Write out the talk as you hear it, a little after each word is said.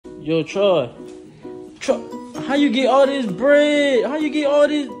Yo, Troy, how you get all this bread? How you get all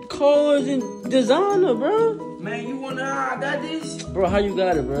these cars and designer, bro? Man, you wanna know how I got this? Bro, how you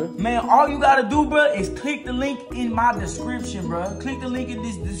got it, bro? Man, all you gotta do, bro, is click the link in my description, bro. Click the link in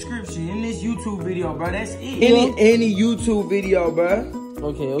this description, in this YouTube video, bro. That's it. Any YouTube video, bro.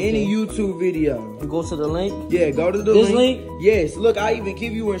 Okay. Any YouTube video. You go to the link? Yeah, go to the link. This link? Yes, look, I even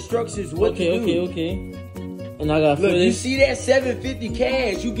give you instructions what to do. Okay. And I got look, you see that $750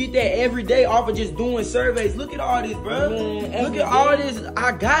 cash? You get that every day off of just doing surveys. Look at all this, bro. Man, look at all this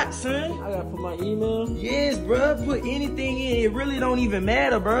I got, son. I gotta put my email. Yes, bro. Put anything in. It really don't even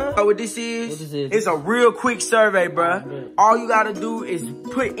matter, bro. What this is? What this is? It's a real quick survey, bro. All you gotta do is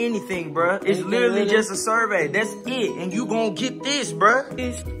put anything, bro. It's literally just a survey. That's it. And you gonna get this, bro.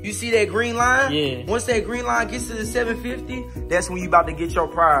 You see that green line? Yeah. Once that green line gets to the $750, that's when you about to get your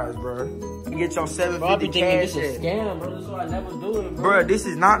prize, bro. You get your $750 cash. This is a scam, bro. That's why I never do it, bro. Bro, this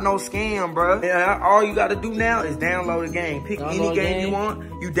is not no scam, bro. All you gotta do now is download the game. Pick any game you want.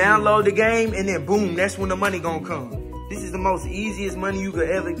 You download the game, and then boom, that's when the money gonna come. This is the most easiest money you could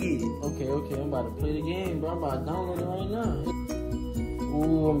ever get. Okay. I'm about to play the game, bro. I'm about to download it right now.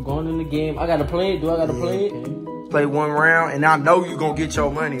 Ooh, I'm going in the game. I gotta play it. Do I gotta play it? Play one round, and I know you gonna get your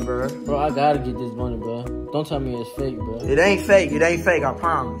money, bro. Bro, I gotta get this money, bro. Don't tell me it's fake, bro. It ain't fake. It ain't fake. I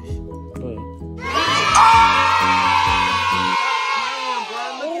promise. Bro.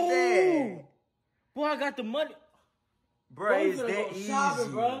 Boy, I got the money. Bro, it's that easy.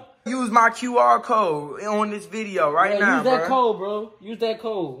 Shopping, bro. Use my QR code on this video right now, use that code, bro. Use that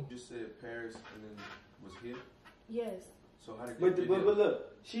code. You said Paris and then was here? Yes. So how did but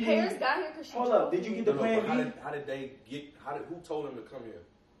look. Paris got here because she Hold up. Did you get the plan B? How did they get, who told them to come here?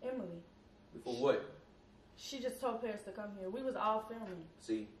 Emily. For what? She just told Paris to come here. We was all filming.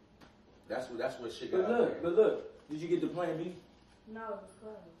 See, that's what shit got out. But look. Did you get the plan B? No, it was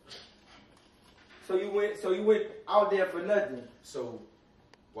closed. So you went out there for nothing. So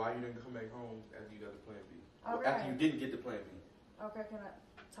why you didn't come back home after you got the plan B? All right. After you didn't get the plan B. Okay, can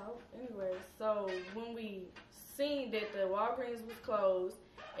I talk? Anyway, so when we seen that the Walgreens was closed,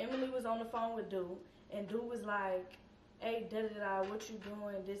 Emily was on the phone with Dude, and Dude was like, hey, da-da-da, what you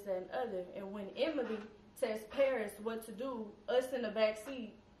doing, this, that, and other. And when Emily tells Paris what to do, us in the back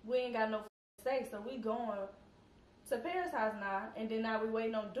seat, we ain't got no say, so we going to Paris' house now, and then now we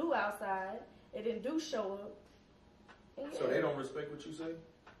waiting on Dude outside. It didn't do show up. So they don't respect what you say?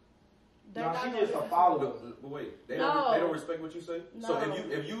 No, she just a follower. But wait, they don't respect what you say? No. So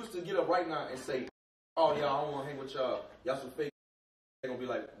if you was to get up right now and say, oh y'all, I don't want to hang with y'all some fake, they're going to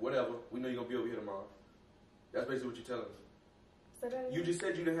be like, whatever, we know you're going to be over here tomorrow. That's basically what you're telling me. You just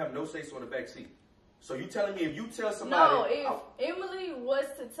said you didn't have no say-so in the back seat. So you telling me if you tell somebody... No, if Emily was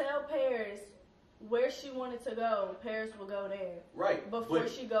to tell Paris where she wanted to go, Paris will go there. Right. Before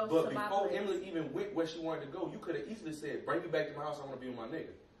she goes to my place. But before Emily even went where she wanted to go, you could have easily said, bring me back to my house, I want to be with my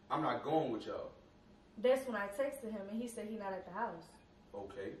nigga. I'm not going with y'all. That's when I texted him, and he said he not at the house.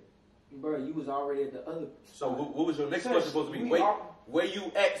 Okay. Bro, you was already at the other... So what was your next question supposed to be? Wait, where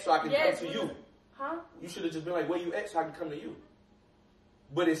you at so I can come to you? Huh? You should have just been like, where you at so I can come to you.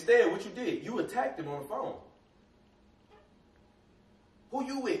 But instead, what you did, you attacked him on the phone. Who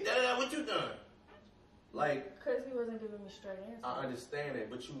you with? What you done? Like, because he wasn't giving me straight answers. I understand that,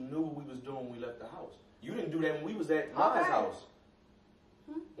 but you knew what we was doing when we left the house. You didn't do that when we was at Ma's house.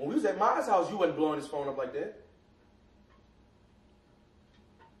 When we was at Ma's house, you wasn't blowing his phone up like that.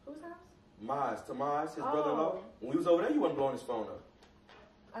 Whose house? Ma's, Tamaz, his brother-in-law. When we was over there, you wasn't blowing his phone up.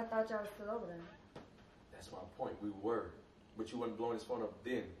 I thought y'all was still over there. That's my point. We were. But you wasn't blowing his phone up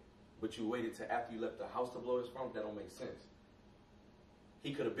then. But you waited till after you left the house to blow his phone. That don't make sense.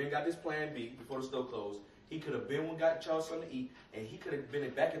 He could have been got this plan B before the store closed. He could have been got y'all something to eat. And he could have been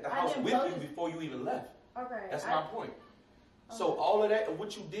back at the house with you before you even left. Okay. That's my point. Okay. So all of that, of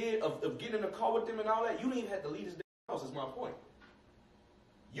what you did, of getting in the car with them and all that, you didn't even have to leave his house, is my point.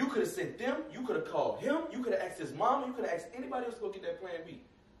 You could have sent them. You could have called him. You could have asked his mom. You could have asked anybody else to go get that plan B.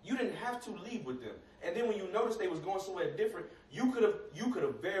 You didn't have to leave with them. And then when you noticed they was going somewhere different, you could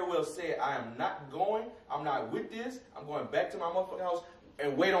have very well said, I am not going. I'm not with this. I'm going back to my motherfucking house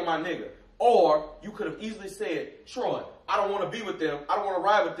and wait on my nigga. Or you could have easily said, Troy, I don't want to be with them. I don't want to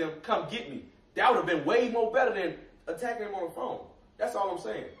ride with them. Come get me. That would have been way more better than attacking him on the phone. That's all I'm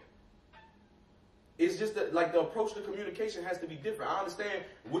saying. It's just that, like, the approach to communication has to be different. I understand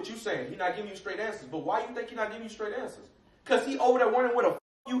what you're saying. He's not giving you straight answers. But why you think he's not giving you straight answers? Because he over there wondering where the f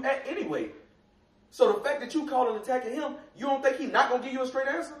you at anyway. So the fact that you called and attacking him, you don't think he's not going to give you a straight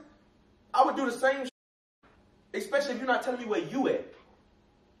answer? I would do the same shit. Especially if you're not telling me where you at.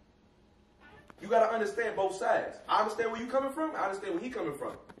 You got to understand both sides. I understand where you coming from. I understand where he coming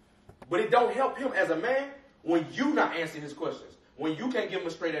from. But it don't help him as a man when you not answering his questions. When you can't give him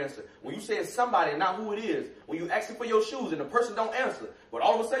a straight answer. When you saying somebody and not who it is. When you asking for your shoes and the person don't answer. But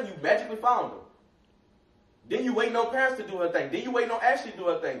all of a sudden you magically found them. Then you waiting on parents to do her thing. Then you waiting on Ashley to do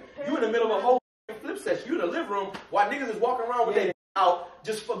her thing. You in the middle of a whole flip session. You in the living room while niggas is walking around with their out,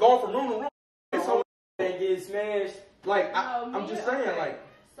 just going from room to room. This whole thing get smashed. Like, I'm just saying, like.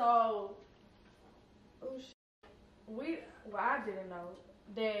 So, I didn't know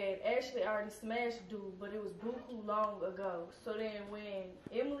that Ashley already smashed dude, but it was buku long ago. So then when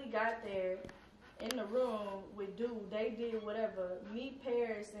Emily got there in the room with dude, they did whatever. Me,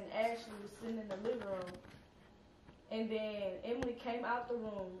 Paris, and Ashley was sitting in the living room. And then Emily came out the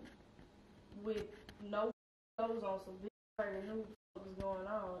room with no clothes on, so big already knew what was going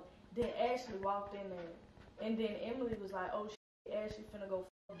on. Then Ashley walked in there. And then Emily was like, oh shit, Ashley finna go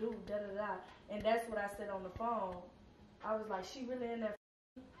f dude, da da da. And that's what I said on the phone. I was like, she really in there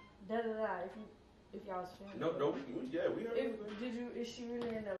da da da. If y'all was feeling No, we heard it. Is she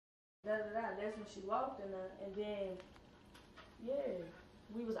really in there da da da? That's when she walked in there. And then, yeah,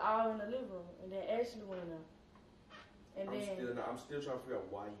 we was all in the living room. And then Ashley went in there. And I'm still trying to figure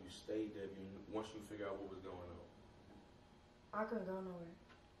out why you stayed there once you figure out what was going on. I couldn't go nowhere.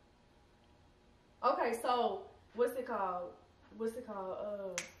 Okay, so what's it called?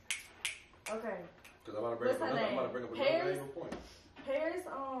 Okay. Because I'm about to bring up another point. Paris'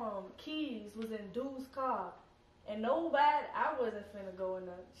 keys was in dude's car, and I wasn't finna go in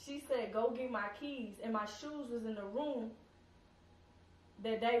there. She said, "Go get my keys," and my shoes was in the room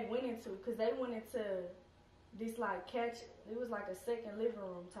that they went into, because they went into this it was like a second living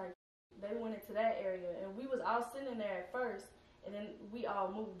room type. They went into that area, and we was all sitting there at first, and then we all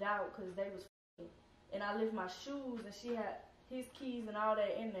moved out because they was f***ing. And I left my shoes, and she had his keys and all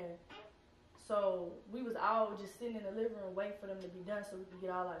that in there. So we was all just sitting in the living room waiting for them to be done so we could get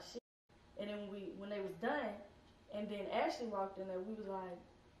all our shit. And then when they was done, and then Ashley walked in there, we was like,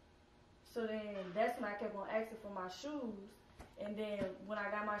 so then that's when I kept on asking for my shoes. And then when I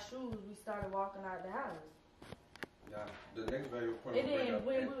got my shoes, we started walking out the house. Yeah, the next value point. And then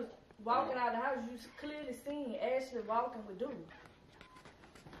when we was walking out the house, you clearly seen Ashley walking with dude.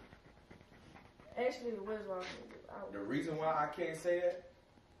 Ashley was walking with dude. The reason why I can't say that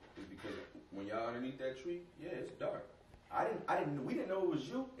is because when y'all underneath that tree, yeah, it's dark. We didn't know it was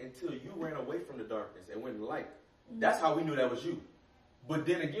you until you ran away from the darkness and went in the light. Mm-hmm. That's how we knew that was you. But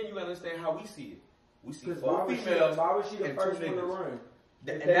then again, you gotta understand how we see it. We see 4 females. Why was she the first one to run?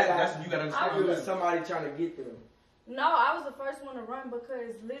 That's what you gotta understand. I was somebody trying to get them. No, I was the first one to run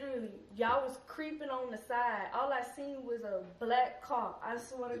because literally y'all was creeping on the side. All I seen was a black car. I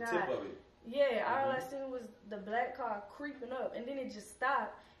swear to God. The tip of it. Yeah, all I seen was the black car creeping up, and then it just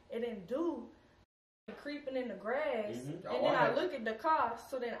stopped. It didn't do creeping in the grass, and then I look at the car.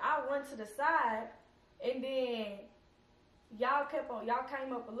 So then I run to the side, and then y'all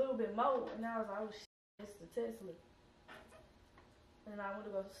came up a little bit more, and I was like, oh shit, it's the Tesla. And I went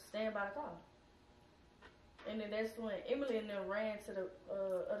to go stand by the car. And then that's when Emily and them ran to the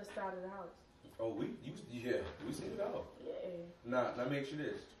other side of the house. Oh, we seen it all. Yeah. Now let me ask you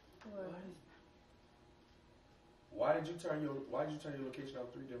this. What? Why did you turn your location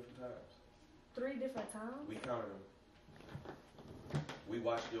off 3 different times? 3 different times? We counted them. We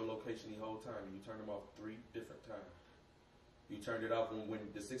watched your location the whole time, and you turned them off 3 different times. You turned it off when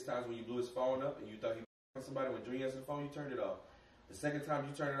the 6 times when you blew his phone up and you thought he was somebody. When Drew answered the phone, you turned it off. The 2nd time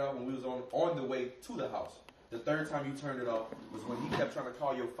you turned it off when we was on the way to the house. The 3rd time you turned it off was when he kept trying to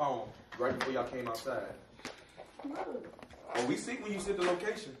call your phone right before y'all came outside. Look. Oh, we see when you set the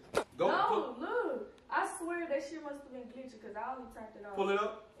location. Look. I swear that shit must have been glitching because I only turned it off. Pull it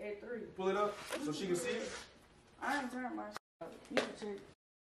up. At 3. Pull it up so she can see it. I ain't turned my shit off. You can check.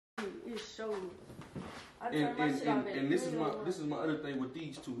 It showed. I turned my shit off at 3. And this is my other thing with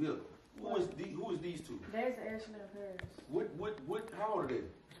these 2 here. Who is these 2? That's Ashley and Paris. How old are they?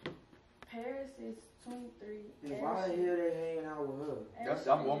 Paris is 23. And why the hell they hanging out with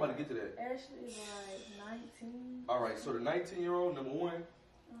her? I'm about to get to that. Ashley is like 19. All right, so the 19-year-old, number 1.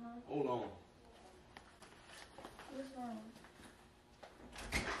 Hold on. What's wrong?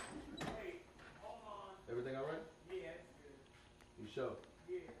 Hey, hold on. Everything all right? Yeah, it's good. You sure?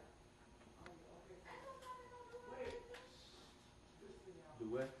 Yeah. Wait. Do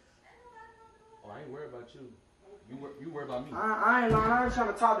what? Oh, I ain't worried about you. You worry about me. I ain't lying. I ain't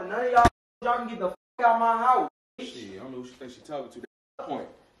trying to talk to none of y'all. Y'all can get the f*** out of my house. Shit, I don't know who she thinks she talking to. That's the point.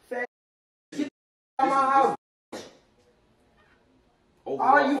 Get the f*** out of my house.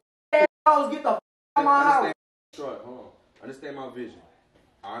 All you assholes, get the f*** out of my house. Troy, hold on. Understand my vision.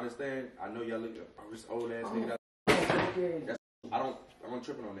 I understand. I know y'all look at this old ass nigga. I'm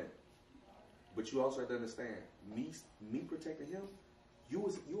tripping on that. But you also have to understand, me protecting him, you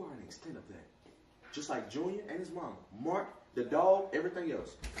are an extent of that. Just like Junior and his mom, Mark, the dog, everything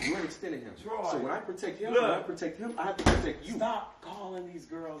else. You're an extent of him. Troy, so when I protect him, look, I have to protect you. Stop calling these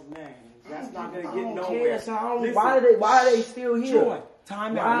girls names. That's not gonna I get don't nowhere. care, son. Listen, Why are they still here? Troy,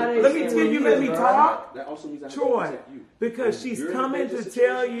 time Why out. are they Let me still tell you, here, let me bro? talk. That also means I have Troy, to protect you. because she's You're in a coming dangerous to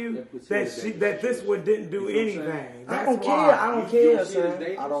tell situation, you that puts that you in a that dangerous this one didn't do You know what I'm anything. saying? That's I don't why. care. I don't You care, don't see it as son.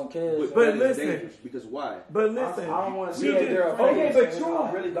 dangerous, I don't care. But But that is listen. dangerous, because why? But listen, I don't want to you see that just- girl. okay, face. but Troy,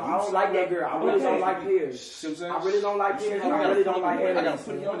 I really don't. I don't like that girl. I really Okay. don't like Pierce. See what I'm saying? I really don't like You see Pierce. how I you really gotta don't like put him in a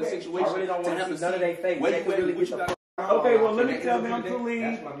Elisabeth. situation I really don't to want have to to see none of their face. where They you can at, really what get you the got. Okay, well, let me And tell at the them end to of the day, leave,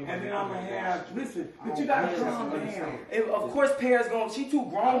 that's why we and then want I'm to gonna do have. that. Listen, but you gotta calm down. Of course, Pierce gonna. She too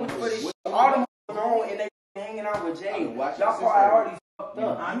grown for this. Shit. All them grown and they hanging out with Jayde. Y'all probably already fucked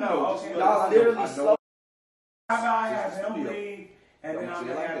up. I know. Okay, Y'all literally slow. how about I have him leave, and then I'm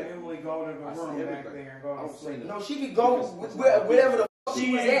gonna have Emily go to the room back there and go to sleep. No, she could go wherever the fuck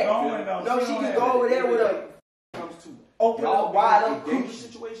she was ain't at. going though. No, she don't could have go it. over there with a Comes to open y'all up wide being in up a dangerous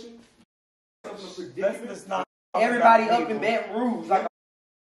coochie. situation. Let's not. Everybody up in Baton Rouge. Like,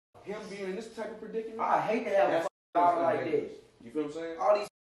 Him being in this type of predicament. I hate to have a That's daughter like that. You feel what I'm saying? All these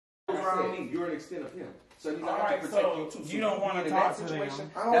Like I around said, me. you're an extent of him. So he's All not right, to protect so you too. So you don't you wanna being in talk that to them.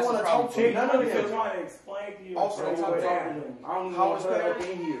 situation, I don't that's wanna a problem talk to too. Hey, none I'm of just them. trying to explain to you. Also, what's on top of going that, on. I don't even How want is her that? up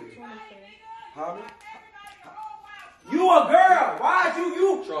in here. Huh? You a girl. Why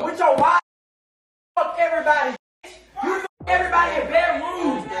you Troy. with your wife? Fuck everybody. You fuck everybody in Baton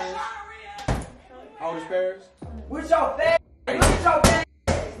Rouge. How old is Paris? With your fat. Look at your fat.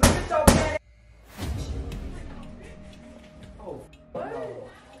 Look at your fat. Oh.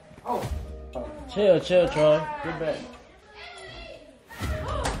 Oh. Chill, Troy. Get back.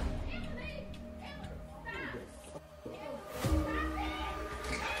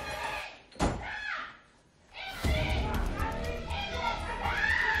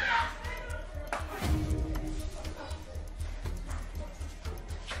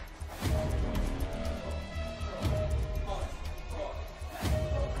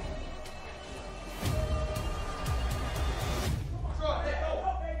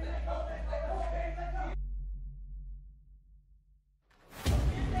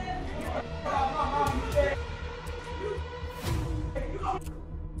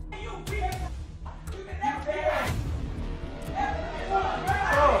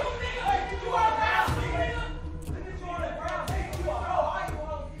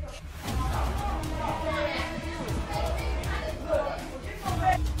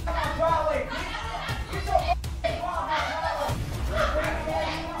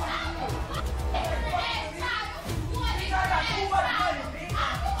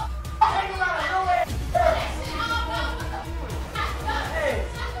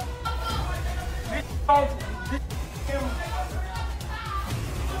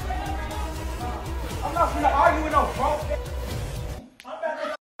 I'm not gonna argue with no broke. I'm back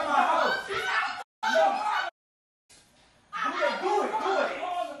in my house. Do it.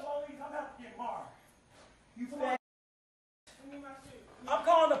 Call the police. I'm about to get marred. You fat. I'm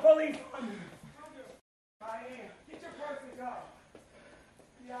calling the police on you. I am. Get your purse and go.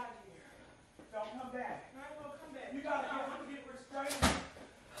 Get out of here. Don't come back. I ain't gonna come back. You gotta get restrained.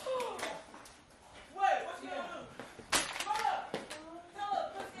 What? What you gonna do? What up? Tell us.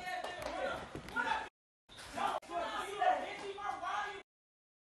 Pussy ass nigga. What up? No. See that bitch? You my body.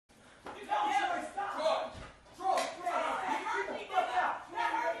 You don't stop. Troy. Get the fuck out.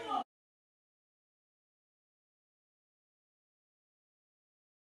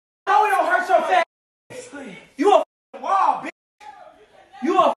 No, it don't hurt your fat. You a f***ing wall, bitch.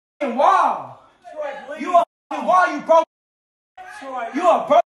 You a f***ing wall. Troy, please. You a f***ing wall. You broke. Troy, You a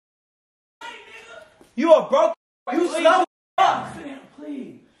broke. You a broke. You slow up. sit down,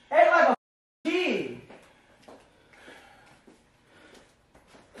 please. Act like a kid.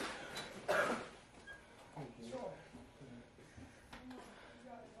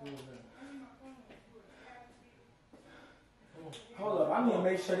 Hold up, I need to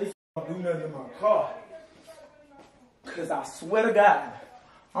make sure this don't do nothing to my car. Cause I swear to God,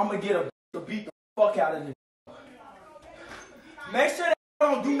 I'm gonna get a beat the fuck out of this. Make sure that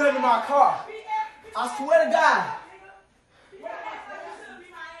don't do nothing to my car. I swear to God.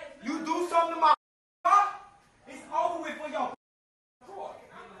 You do something to my car, it's over with for your.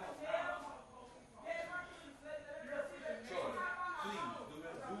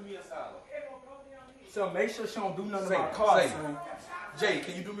 Do me a solid. So make sure she don't do nothing to my car, Say it. son. Jay,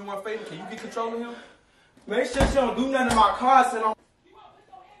 can you do me one favor? Can you get control of him? Make sure she don't do nothing to my car, son.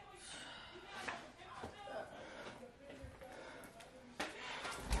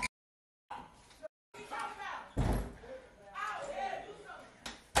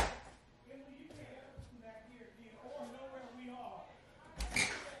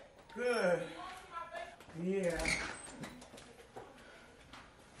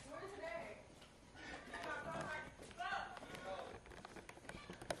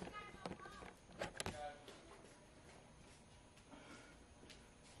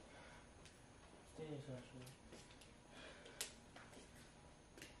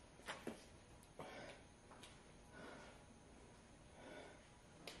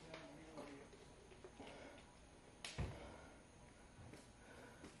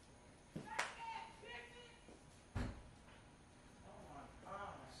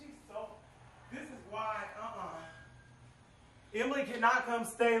 Emily cannot come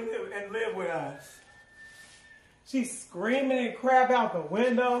and live with us. She's screaming and crap out the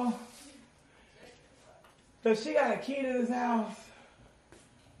window. Does she got a key to this house?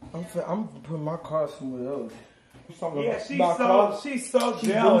 I'm putting my car somewhere else. Yeah, she's so jealous.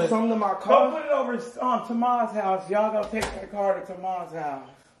 Doing something to my car. Go put it over to Ma's house. Y'all go take that car to Ma's house.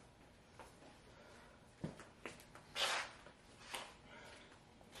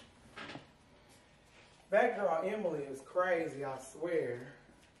 That girl Emily is crazy, I swear.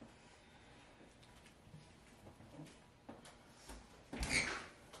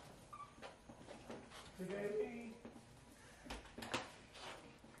 Did they leave?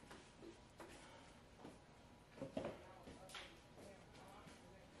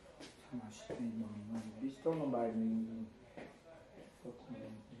 My spend my money. Bitch, don't nobody need me. Fuck me.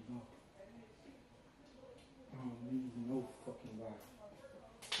 I don't need no fucking body.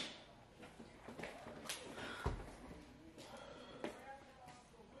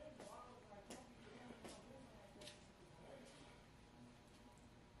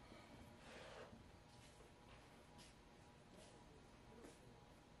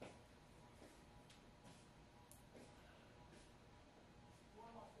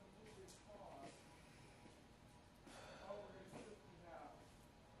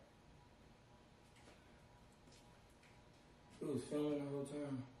 It was filming the whole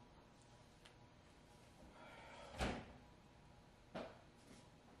time.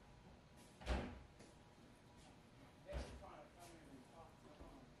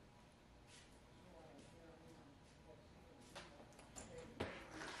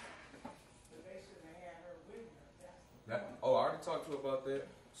 Oh, I already talked to her about that.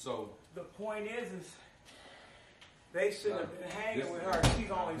 So The point is they shouldn't have been hanging with her. She's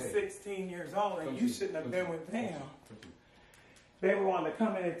only 16 years old, and you shouldn't have been with them. They were wanting to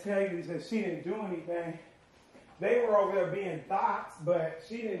come in and tell you that she didn't do anything. They were over there being thoughts, but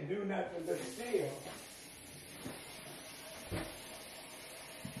she didn't do nothing but steal.